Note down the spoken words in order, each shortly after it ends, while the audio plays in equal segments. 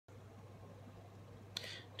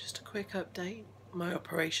quick update. My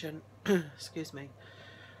operation, excuse me,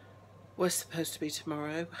 was supposed to be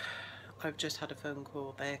tomorrow. I've just had a phone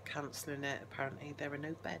call. They're cancelling it. Apparently there are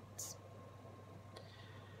no beds.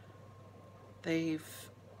 They've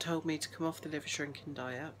told me to come off the liver shrinking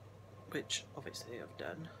diet, which obviously I've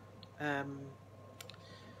done.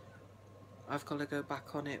 I've got to go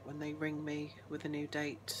back on it when they ring me with a new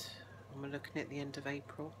date, and we're looking at the end of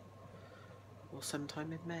April or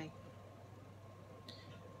sometime in May.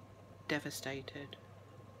 Devastated.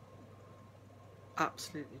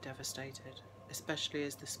 Absolutely devastated. Especially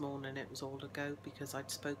as this morning it was all a go because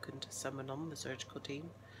I'd spoken to someone on the surgical team.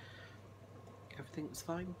 Everything was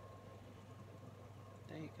fine.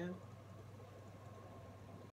 There you go.